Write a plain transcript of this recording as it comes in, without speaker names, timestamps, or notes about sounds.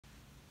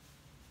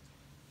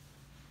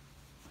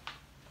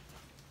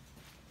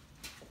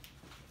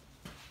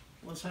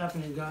What's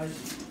happening, guys?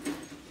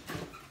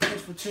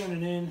 Thanks for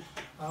tuning in.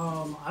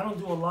 I don't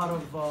do a lot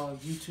of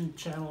YouTube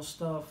channel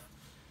stuff.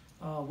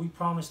 We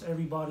promised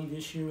everybody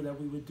this year that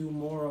we would do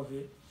more of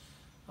it.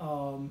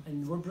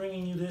 And we're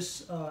bringing you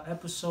this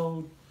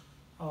episode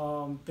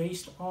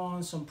based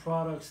on some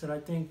products that I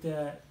think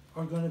that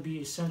are going to be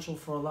essential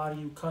for a lot of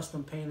you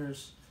custom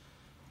painters.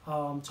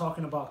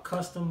 Talking about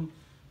custom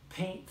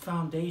paint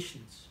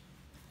foundations.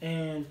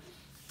 And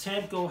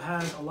Tamco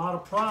has a lot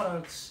of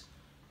products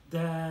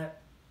that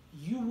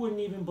you wouldn't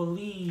even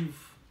believe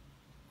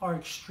are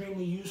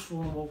extremely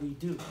useful in what we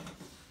do.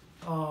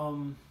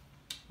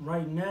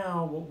 Right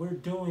now, what we're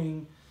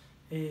doing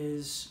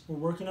is we're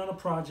working on a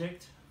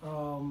project,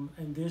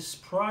 and this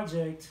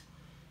project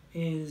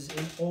is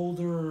an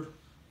older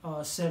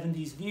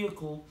 70s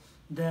vehicle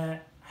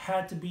that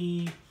had to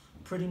be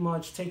pretty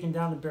much taken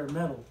down to bare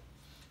metal.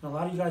 And a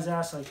lot of you guys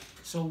ask, like,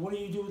 so what do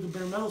you do with the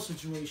bare metal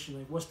situation?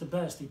 Like, what's the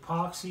best,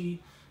 epoxy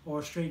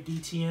or straight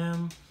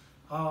DTM?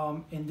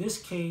 In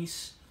this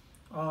case,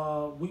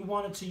 we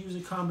wanted to use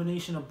a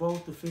combination of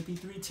both the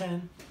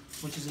 5310,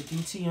 which is a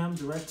DTM,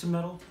 direct to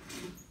metal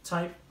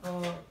type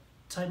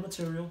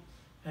material,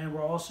 and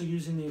we're also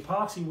using the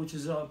epoxy, which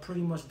is pretty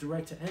much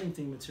direct to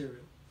anything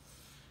material.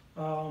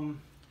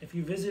 If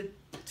you visit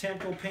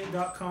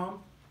tamcopaint.com,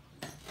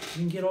 you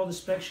can get all the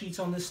spec sheets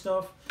on this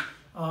stuff.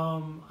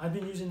 I've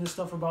been using this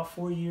stuff for about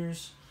 4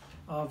 years,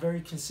 very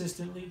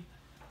consistently,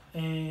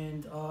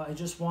 and I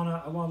want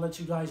to let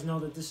you guys know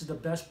that this is the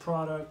best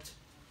product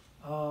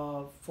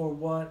for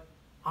what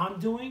I'm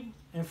doing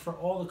and for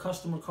all the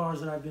customer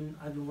cars that I've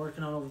been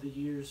working on over the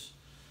years.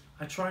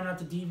 I try not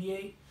to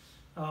deviate.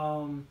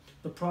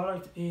 The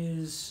product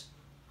is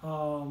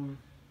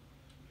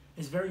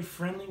very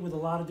friendly with a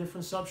lot of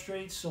different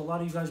substrates. So a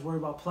lot of you guys worry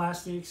about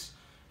plastics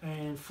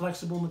and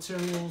flexible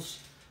materials.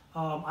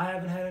 I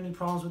haven't had any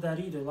problems with that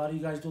either. A lot of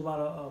you guys do a lot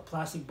of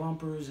plastic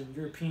bumpers and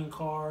European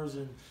cars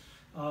and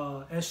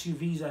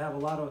SUVs that have a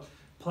lot of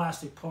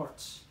plastic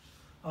parts.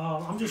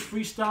 I'm just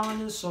freestyling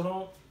this,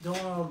 so don't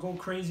go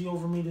crazy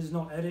over me. There's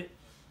no edit.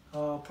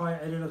 Probably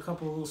edit a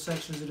couple of little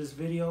sections of this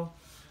video.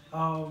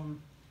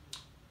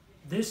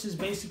 This is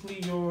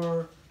basically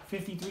your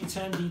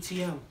 5310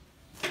 DTM.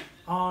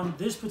 On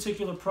this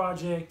particular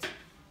project,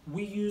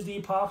 we used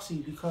the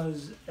epoxy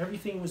because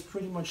everything was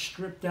pretty much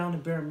stripped down to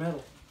bare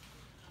metal.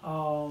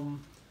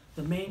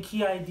 The main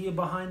key idea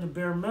behind the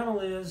bare metal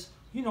is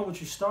you know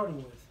what you're starting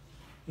with.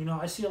 You know,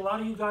 I see a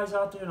lot of you guys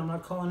out there, and I'm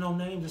not calling no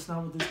names, that's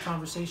not what this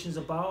conversation is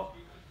about,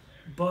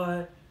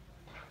 but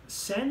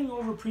sanding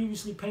over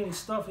previously painted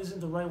stuff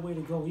isn't the right way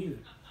to go either.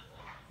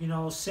 You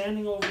know,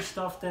 sanding over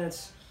stuff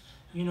that's,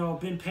 you know,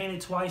 been painted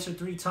twice or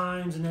 3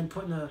 times and then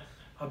putting a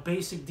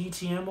basic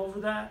DTM over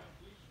that,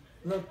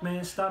 look,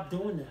 man, stop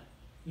doing that.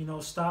 You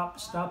know,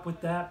 stop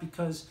with that,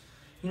 because,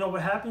 you know,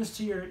 what happens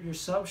to your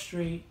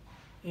substrate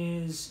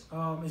is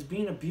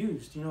being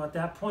abused. You know, at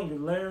that point, you're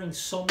layering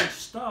so much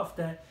stuff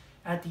that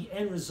at the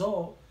end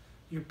result,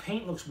 your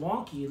paint looks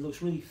wonky. It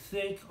looks really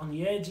thick on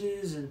the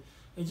edges, and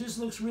it just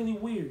looks really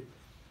weird.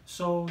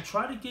 So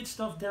try to get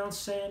stuff down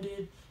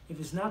sanded. If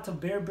it's not to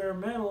bare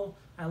metal,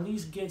 at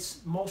least get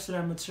most of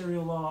that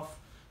material off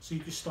so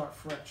you can start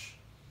fresh.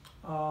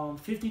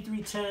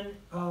 5310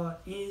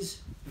 is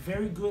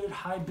very good at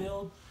high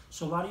build.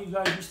 So a lot of you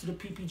guys used to the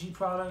PPG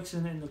products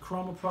and the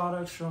Chroma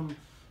products from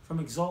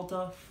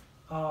Axalta.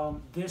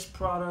 This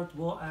product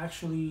will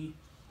actually,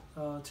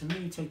 to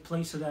me, take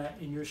place of that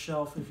in your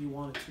shelf if you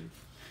wanted to.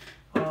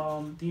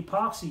 The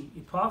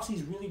epoxy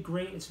is really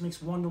great. It's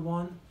mixed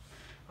 1-to-1.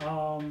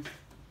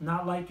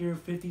 Not like your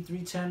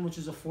 5310, which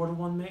is a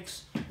 4-to-1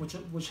 mix,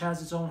 which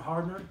has its own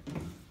hardener.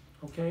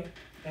 Okay,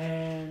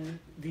 and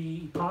the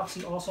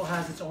epoxy also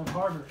has its own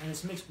hardener, and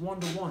it's mixed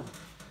 1-to-1.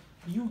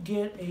 You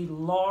get a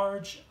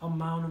large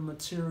amount of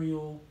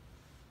material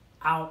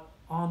out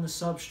on the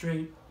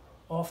substrate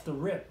off the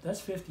rip. That's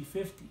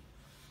 50-50.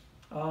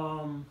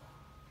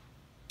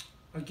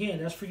 Again,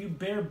 that's for you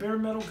bare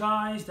metal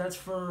guys. That's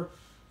for,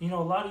 you know,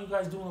 a lot of you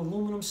guys doing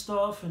aluminum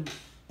stuff, and,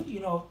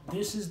 you know,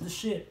 this is the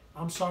shit.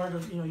 I'm sorry to,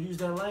 you know, use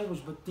that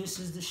language, but this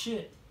is the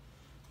shit.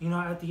 You know,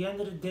 at the end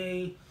of the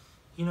day,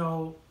 you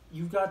know,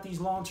 you've got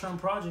these long-term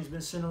projects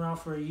been sitting around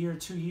for a year,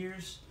 2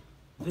 years.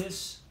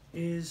 This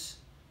is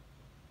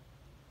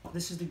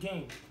the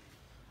game.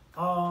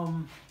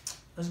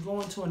 Let's go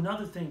into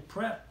another thing.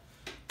 Prep.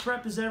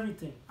 Prep is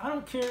everything. I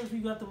don't care if you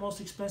got the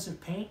most expensive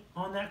paint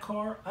on that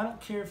car. I don't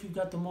care if you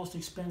got the most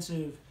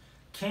expensive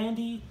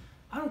candy.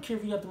 I don't care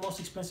if you got the most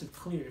expensive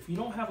clear. If you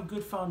don't have a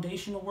good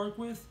foundation to work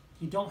with,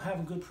 you don't have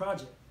a good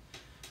project.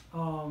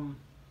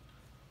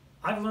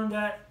 I've learned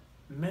that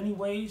many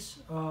ways.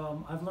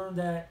 I've learned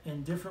that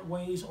in different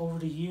ways over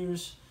the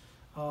years.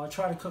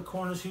 Try to cut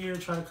corners here,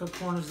 try to cut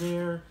corners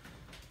there.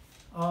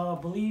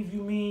 Believe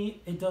you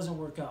me, it doesn't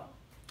work out.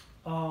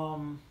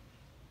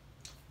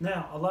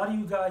 Now, a lot of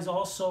you guys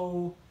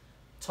also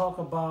talk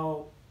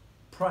about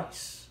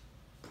price.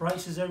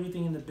 Price is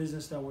everything in the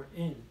business that we're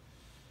in.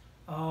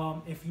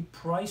 If you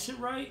price it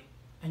right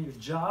and your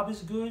job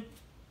is good,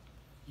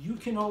 you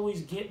can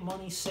always get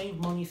money, save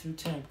money through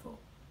Tamco.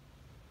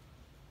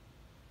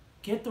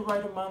 Get the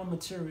right amount of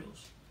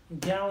materials.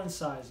 Gallon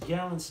size,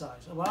 gallon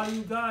size. A lot of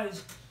you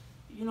guys,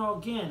 you know,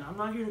 again, I'm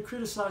not here to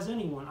criticize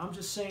anyone. I'm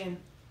just saying,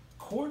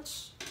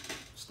 quartz,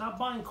 stop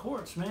buying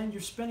quartz, man.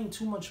 You're spending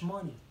too much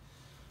money.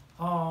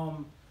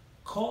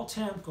 Call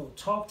Tamco,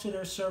 talk to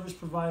their service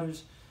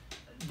providers.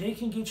 They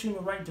can get you in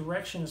the right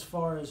direction as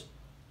far as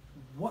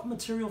what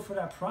material for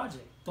that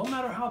project. Don't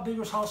matter how big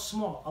or how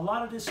small. A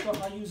lot of this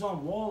stuff I use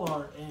on wall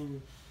art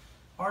and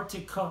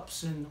Arctic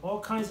cups and all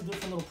kinds of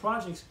different little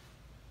projects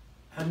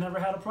have never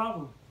had a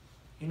problem.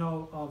 You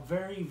know,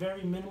 very,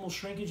 very minimal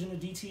shrinkage in the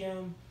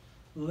DTM,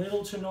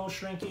 little to no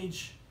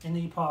shrinkage in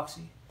the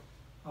epoxy.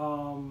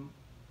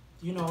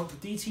 You know,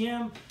 the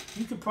DTM,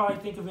 you could probably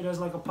think of it as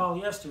like a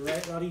polyester,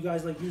 right? A lot of you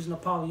guys like using the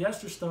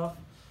polyester stuff.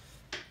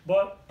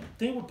 But the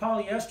thing with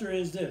polyester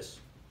is this.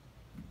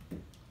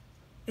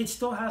 It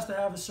still has to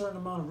have a certain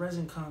amount of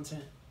resin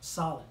content,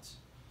 solids.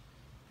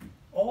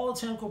 All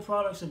Tamco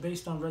products are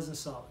based on resin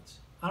solids.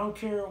 I don't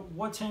care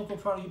what Tamco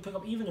product you pick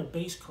up, even their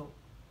base coat.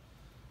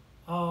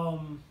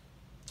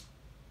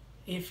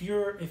 If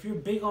you're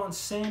big on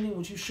sanding,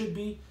 which you should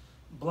be,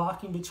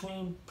 blocking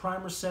between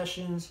primer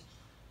sessions,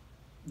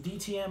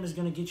 DTM is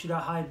going to get you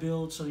that high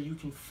build so that you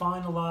can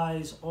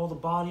finalize all the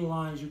body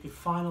lines, you can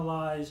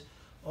finalize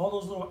all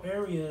those little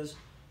areas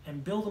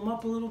and build them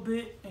up a little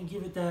bit and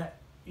give it that,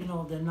 you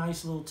know, that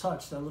nice little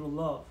touch, that little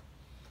love.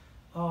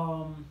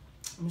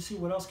 Let me see,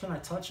 what else can I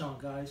touch on,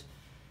 guys?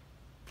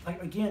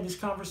 Like, again, this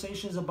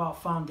conversation is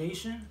about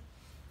foundation.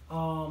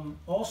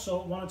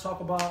 Also, want to talk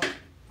about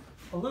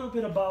a little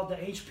bit about the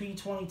HP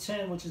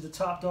 2010, which is the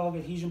top dog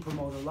adhesion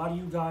promoter. A lot of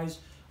you guys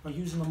are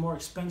using the more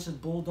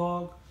expensive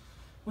Bulldog,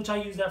 which I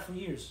used that for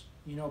years.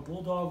 You know,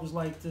 Bulldog was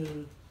like the,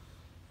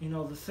 you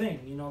know, the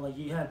thing. You know, like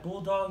you had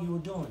Bulldog, you were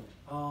doing it.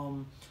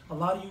 A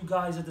lot of you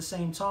guys at the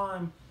same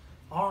time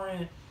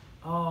aren't,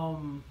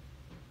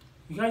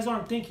 you guys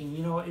aren't thinking.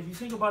 You know, if you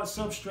think about a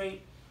substrate,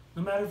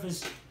 no matter if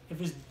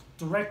it's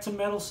direct to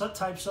metal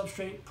type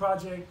substrate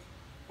project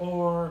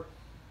or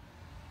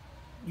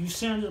you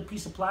sanded a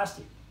piece of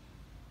plastic,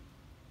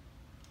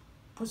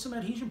 put some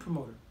adhesion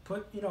promoter.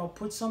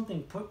 Put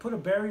something. Put a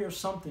barrier or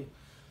something.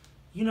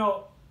 You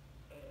know,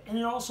 and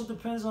it also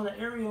depends on the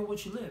area in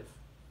which you live.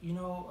 You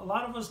know, a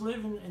lot of us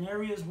live in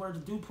areas where the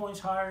dew point's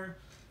higher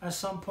at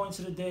some points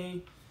of the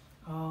day.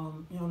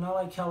 You know, not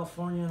like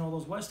California and all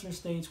those western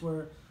states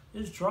where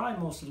it's dry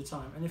most of the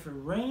time. And if it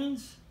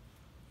rains,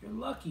 you're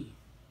lucky.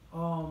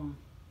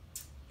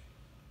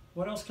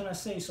 What else can I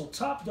say? So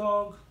Top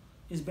Dog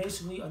is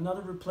basically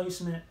another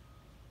replacement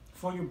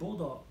for your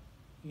Bulldog.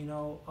 You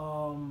know,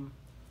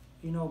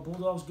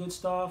 Bulldog's good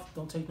stuff.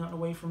 Don't take nothing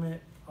away from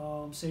it.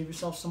 Save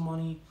yourself some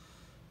money.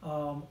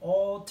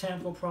 All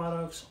Tamco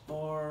products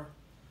are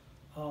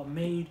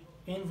made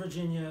in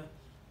Virginia.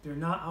 They're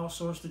not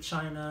outsourced to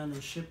China and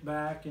then shipped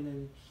back and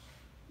then,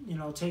 you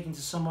know, taken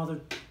to some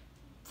other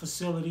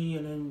facility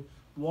and then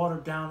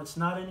watered down. It's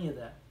not any of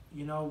that.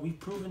 You know, we've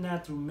proven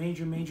that through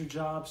major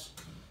jobs.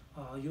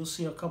 You'll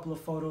see a couple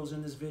of photos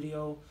in this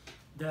video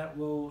that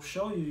will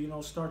show you, you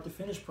know, start to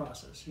finish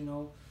process. You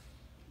know,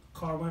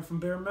 car went from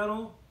bare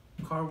metal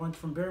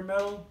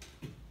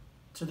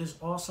to this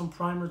awesome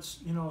primered,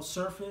 you know,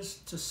 surface,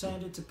 to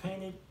sand it, to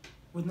paint it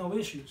with no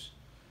issues.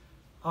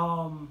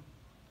 And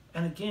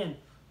again,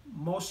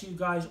 most of you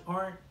guys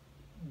aren't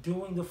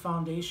doing the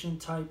foundation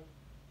type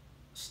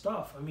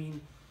stuff. I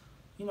mean,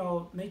 you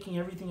know, making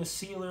everything a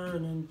sealer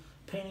and then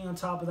painting on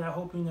top of that,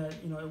 hoping that,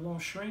 you know, it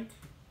won't shrink.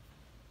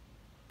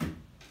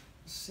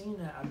 Seen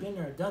that. I've been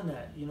there, done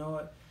that, you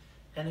know.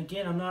 And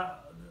again, I'm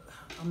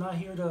not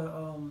here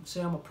to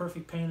say I'm a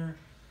perfect painter,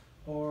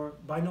 or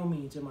by no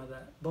means am I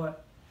that,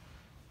 but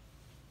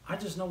I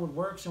just know what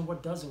works and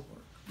what doesn't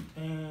work.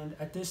 And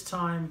at this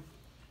time,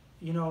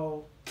 you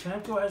know,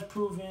 Tamco has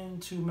proven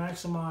to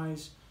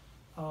maximize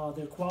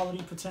their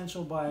quality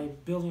potential by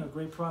building a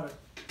great product,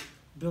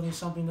 building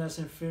something that's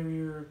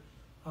inferior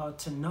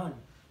to none.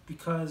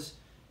 Because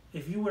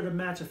if you were to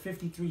match a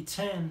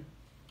 5310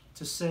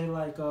 to say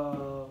like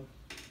a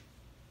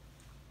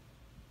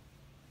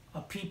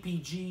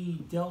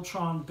PPG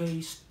Deltron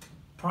based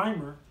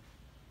primer,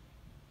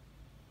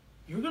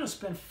 you're gonna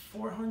spend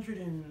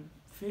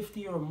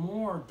 $450 or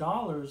more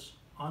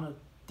on a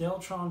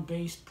Deltron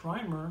based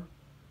primer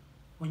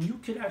when you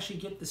could actually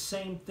get the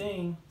same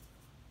thing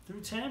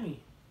through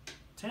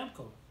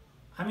Tamco.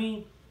 I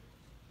mean,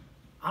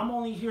 I'm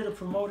only here to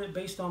promote it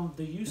based on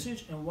the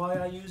usage and why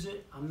I use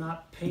it. I'm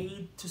not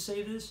paid to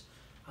say this.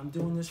 I'm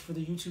doing this for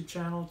the YouTube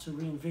channel, to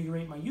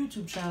reinvigorate my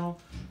YouTube channel,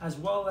 as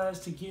well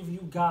as to give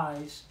you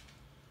guys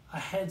a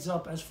heads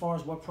up as far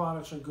as what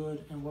products are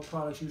good and what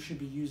products you should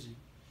be using.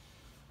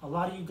 A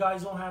lot of you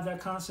guys don't have that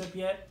concept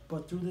yet,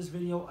 but through this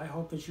video, I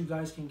hope that you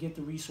guys can get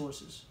the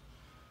resources.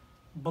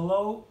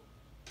 Below,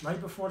 right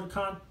before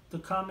the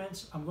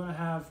comments, I'm going to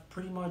have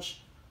pretty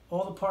much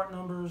all the part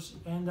numbers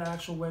and the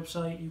actual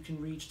website. You can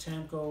reach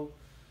Tamco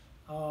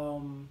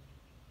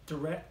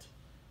direct,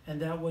 and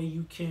that way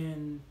you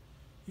can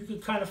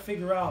kind of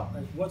figure out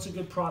like what's a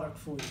good product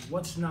for you,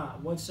 what's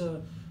not, what's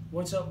a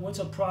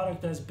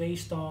product that's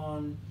based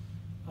on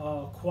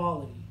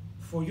quality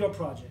for your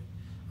project.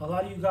 A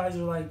lot of you guys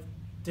are like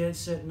dead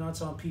set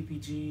nuts on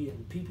PPG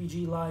and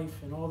PPG life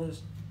and all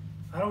this.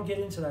 I don't get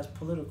into that. It's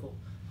political.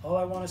 All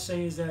I want to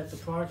say is that the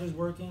product is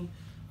working.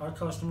 Our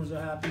customers are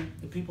happy.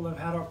 The people that have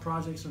had our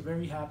projects are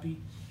very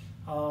happy.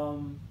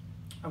 And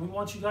we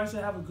want you guys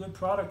to have a good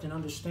product and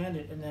understand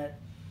it, and that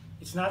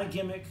it's not a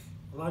gimmick.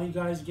 A lot of you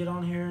guys get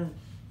on here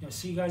and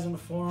see you guys on the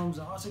forums.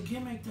 Oh, it's a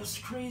gimmick. That's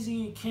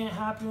crazy. It can't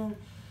happen.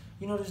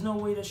 There's no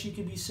way that she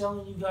could be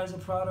selling you guys a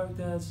product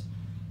that's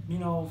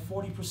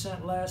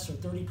 40% less or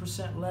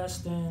 30% less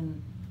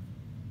than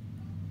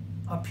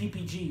a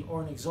PPG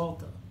or an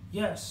Axalta.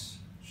 Yes,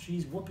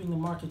 she's whooping the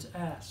market's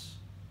ass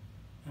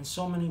in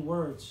so many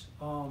words.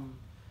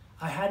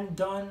 I hadn't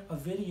done a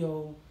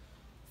video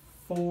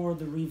for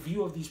the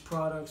review of these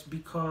products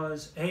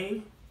because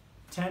A,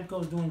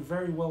 Tamco is doing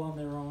very well on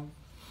their own.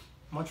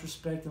 Much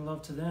respect and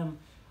love to them.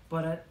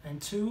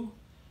 And two,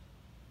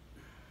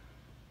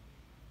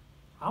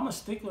 I'm a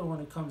stickler when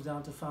it comes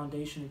down to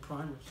foundation and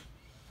primers.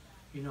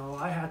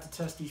 I had to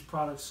test these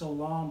products so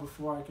long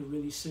before I could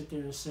really sit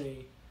there and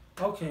say,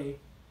 okay,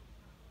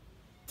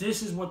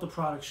 this is what the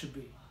product should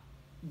be.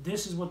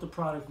 This is what the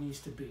product needs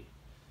to be.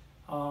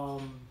 For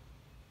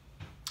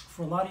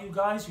a lot of you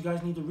guys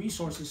need the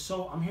resources.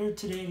 So I'm here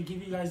today to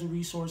give you guys the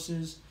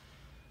resources.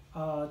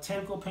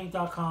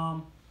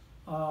 TamcoPaint.com.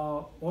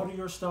 Order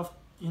your stuff,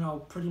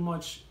 pretty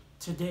much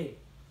today.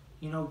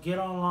 Get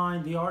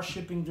online. They are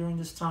shipping during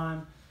this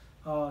time.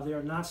 They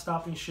are not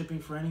stopping shipping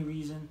for any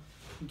reason.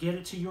 Get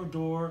it to your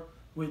door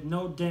with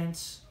no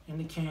dents in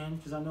the can,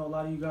 because I know a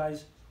lot of you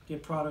guys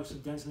get products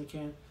with dents in the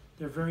can.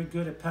 They're very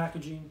good at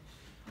packaging,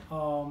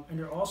 and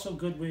they're also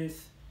good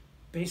with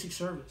basic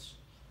service.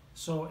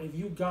 So if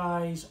you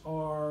guys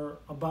are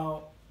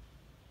about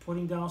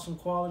putting down some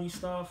quality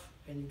stuff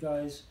and you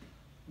guys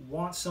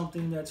want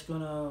something that's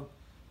gonna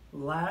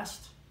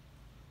last,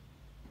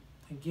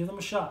 then give them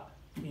a shot.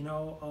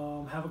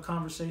 Have a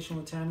conversation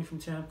with Tammy from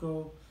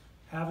Tamco.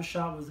 Have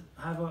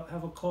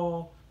a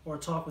call or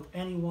talk with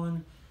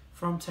anyone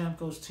from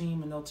Tamco's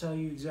team, and they'll tell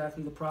you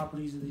exactly the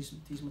properties of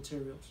these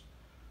materials.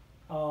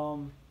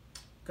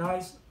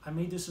 Guys, I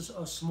made this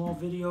a small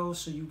video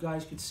so you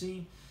guys could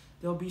see.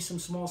 There'll be some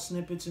small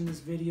snippets in this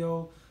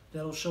video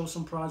that'll show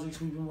some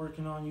projects we've been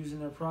working on using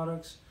their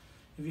products.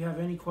 If you have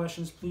any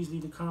questions, please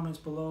leave the comments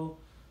below.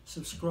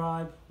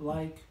 Subscribe,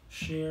 like,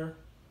 share.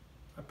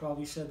 I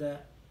probably said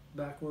that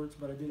backwards,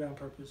 but I did that on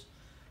purpose.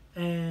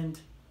 And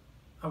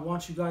I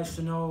want you guys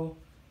to know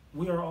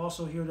we are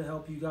also here to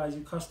help you guys,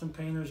 you custom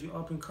painters, you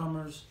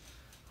up-and-comers,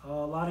 a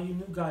lot of you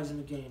new guys in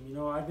the game.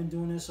 I've been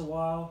doing this a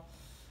while.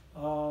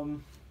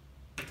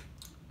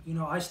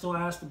 I still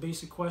ask the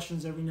basic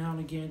questions every now and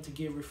again to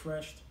get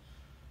refreshed.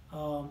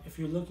 If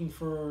you're looking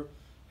for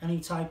any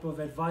type of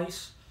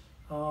advice,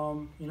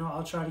 I'll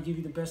try to give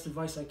you the best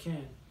advice I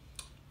can.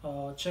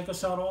 Check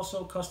us out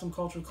also, Custom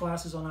Culture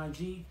Classes on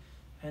IG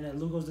and at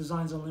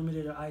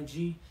LugosDesignsUnlimited at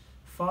IG.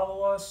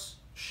 Follow us,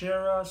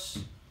 share us,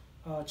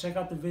 check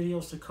out the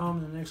videos to come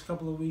in the next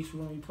couple of weeks.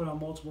 We're going to be putting out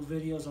multiple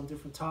videos on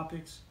different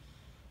topics.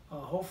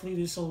 Hopefully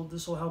this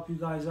will help you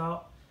guys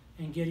out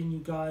and getting you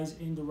guys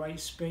in the right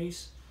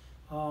space.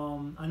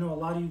 I know a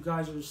lot of you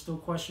guys are still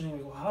questioning,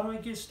 like, well, how do I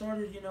get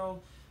started,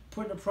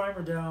 putting a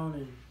primer down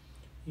and,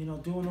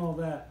 doing all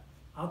that.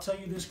 I'll tell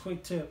you this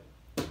quick tip.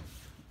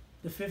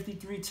 The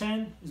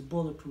 5310 is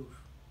bulletproof.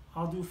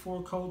 I'll do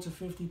 4 coats of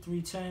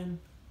 5310,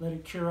 let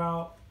it cure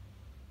out,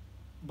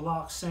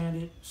 block sand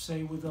it,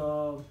 say with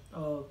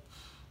I'll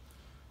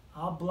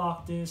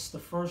block this the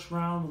first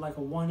round with like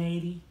a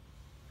 180.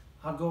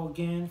 I'll go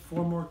again,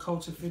 4 more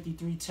coats of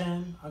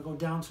 5310. I'll go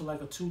down to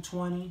like a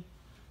 220.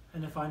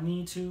 And if I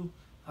need to,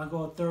 I'll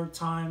go a third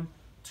time,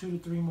 2 to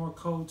 3 more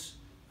coats,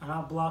 and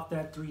I'll block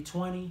that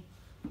 320,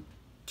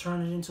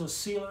 turn it into a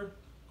sealer,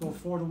 go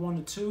 4 to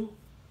 1 to 2,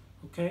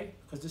 okay?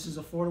 Because this is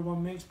a 4 to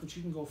 1 mix, but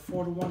you can go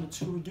 4 to 1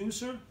 to 2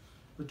 reducer,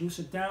 reduce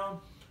it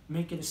down,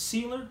 make it a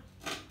sealer,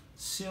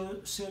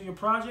 seal your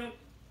project,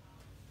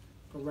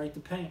 go right to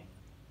paint,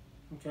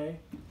 okay?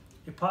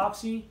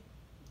 Epoxy,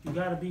 you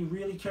gotta be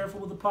really careful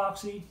with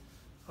epoxy.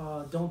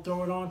 Don't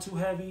throw it on too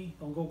heavy,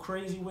 don't go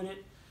crazy with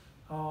it.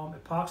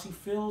 Epoxy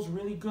feels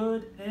really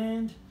good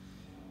and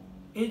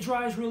it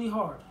dries really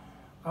hard.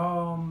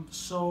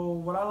 So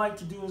what I like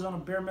to do is on a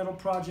bare metal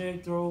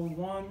project, throw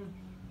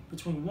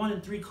between 1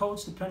 and 3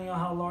 coats depending on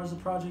how large the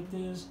project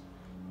is,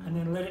 and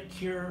then let it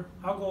cure.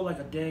 I'll go like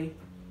a day,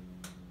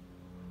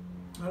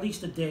 at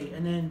least a day,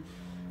 and then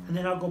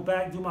I'll go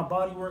back, do my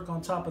body work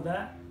on top of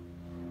that,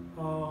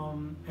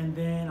 and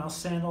then I'll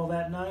sand all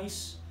that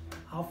nice.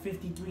 I'll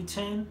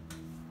 5310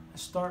 and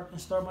start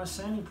my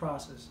sanding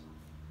process.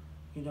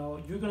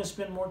 You're going to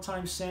spend more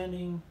time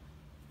sanding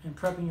and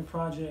prepping your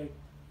project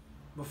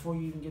before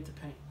you even get to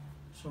paint.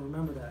 So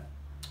remember that.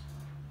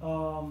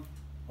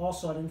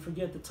 Also, I didn't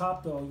forget the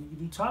top dog. You can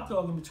do top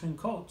dog in between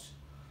coats.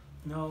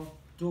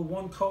 Do a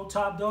 1 coat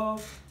top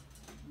dog,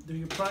 do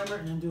your primer,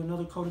 and then do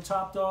another coat of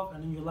top dog,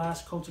 and then your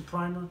last coat of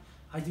primer.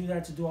 I do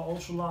that to do an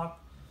ultra lock.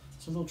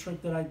 It's a little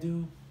trick that I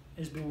do.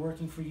 It's been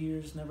working for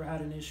years, never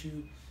had an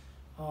issue.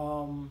 If you guys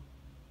want to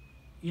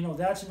see me do that, you can check it out. I'll show you guys how to do that. you know,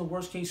 that's in the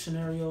worst case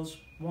scenarios.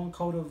 One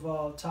coat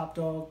of Top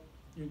Dog,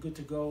 you're good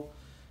to go.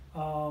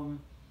 And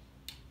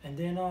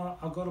then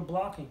I'll go to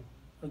blocking.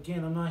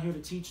 Again, I'm not here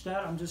to teach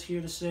that. I'm just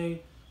here to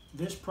say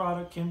this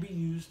product can be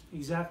used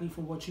exactly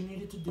for what you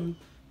need it to do,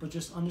 but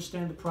just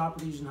understand the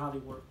properties and how they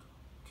work.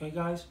 Okay,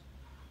 guys?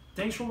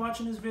 Thanks for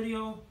watching this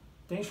video.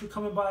 Thanks for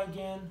coming by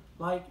again.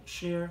 Like,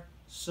 share,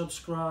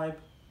 subscribe,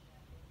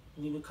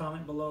 leave a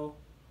comment below.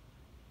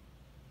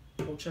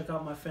 Go check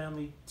out my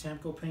family,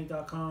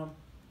 TamcoPaint.com.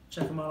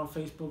 Check them out on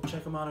Facebook.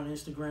 Check them out on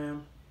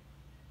Instagram.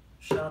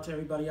 Shout out to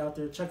everybody out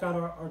there. Check out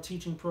our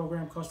teaching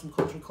program, Custom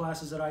Culture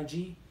Classes at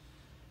IG.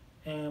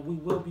 And we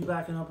will be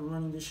backing up and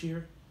running this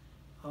year.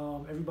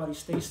 Everybody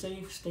stay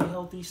safe, stay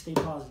healthy, stay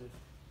positive.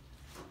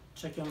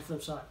 Check you on the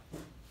flip side.